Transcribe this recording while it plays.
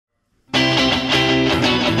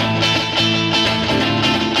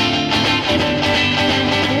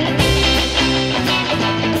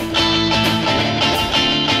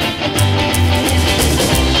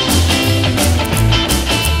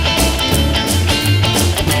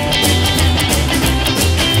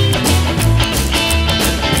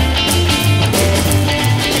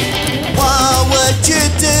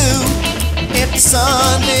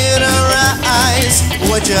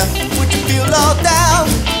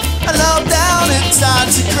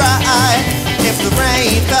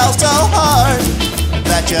pain felt so hard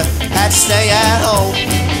that you had to stay at home.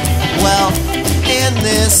 Well, in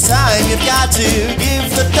this time you've got to give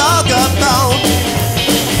the dog a bone.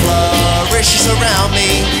 Flourishes around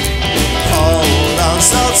me, hold on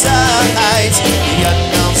so tight. The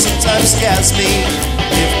unknown sometimes scares me,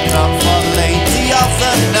 if not for the lady of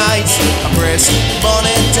the night. A brisk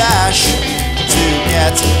morning dash to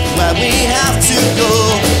get where we have to go.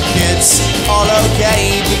 It's all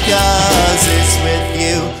okay because it's with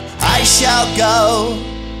you I shall go.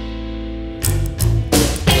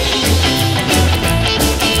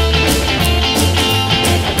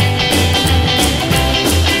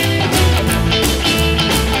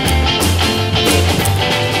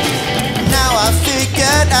 Now I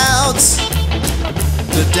figured out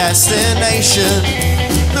the destination.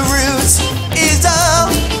 The route is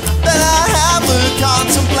all that I have with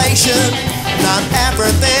contemplation. Not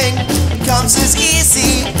everything comes as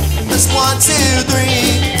easy as 1, 2,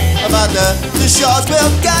 3. But the shores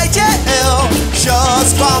will guide you.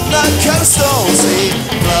 Shores from the coastal sea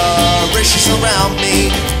flourishes around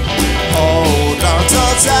me. Hold on so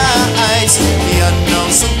tight. The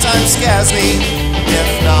unknown sometimes scares me, if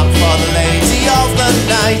not for the lady of the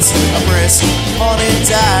night. A brisk morning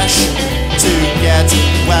dash to get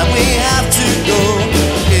where we have to go.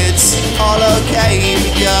 It's all okay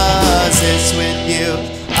because it's with you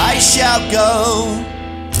I shall go.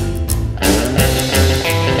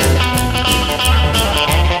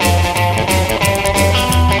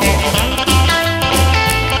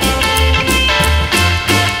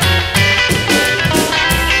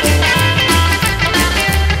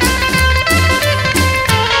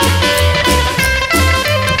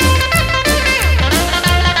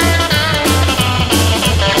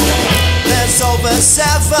 Over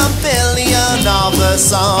 7 billion of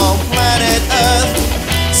us on planet Earth,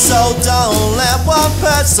 so don't let one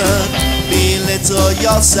person belittle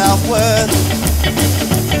your self-worth.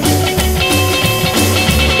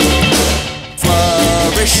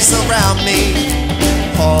 Flourishes around me,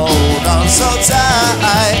 hold on so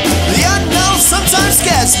tight. The unknown sometimes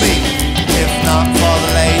scares me, if not for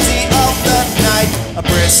the lady of the night. A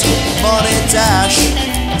brisk morning dash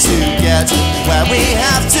to get where we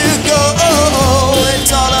have to go.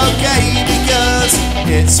 It's all okay because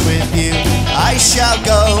it's with you I shall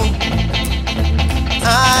go.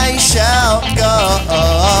 I shall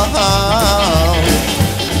go.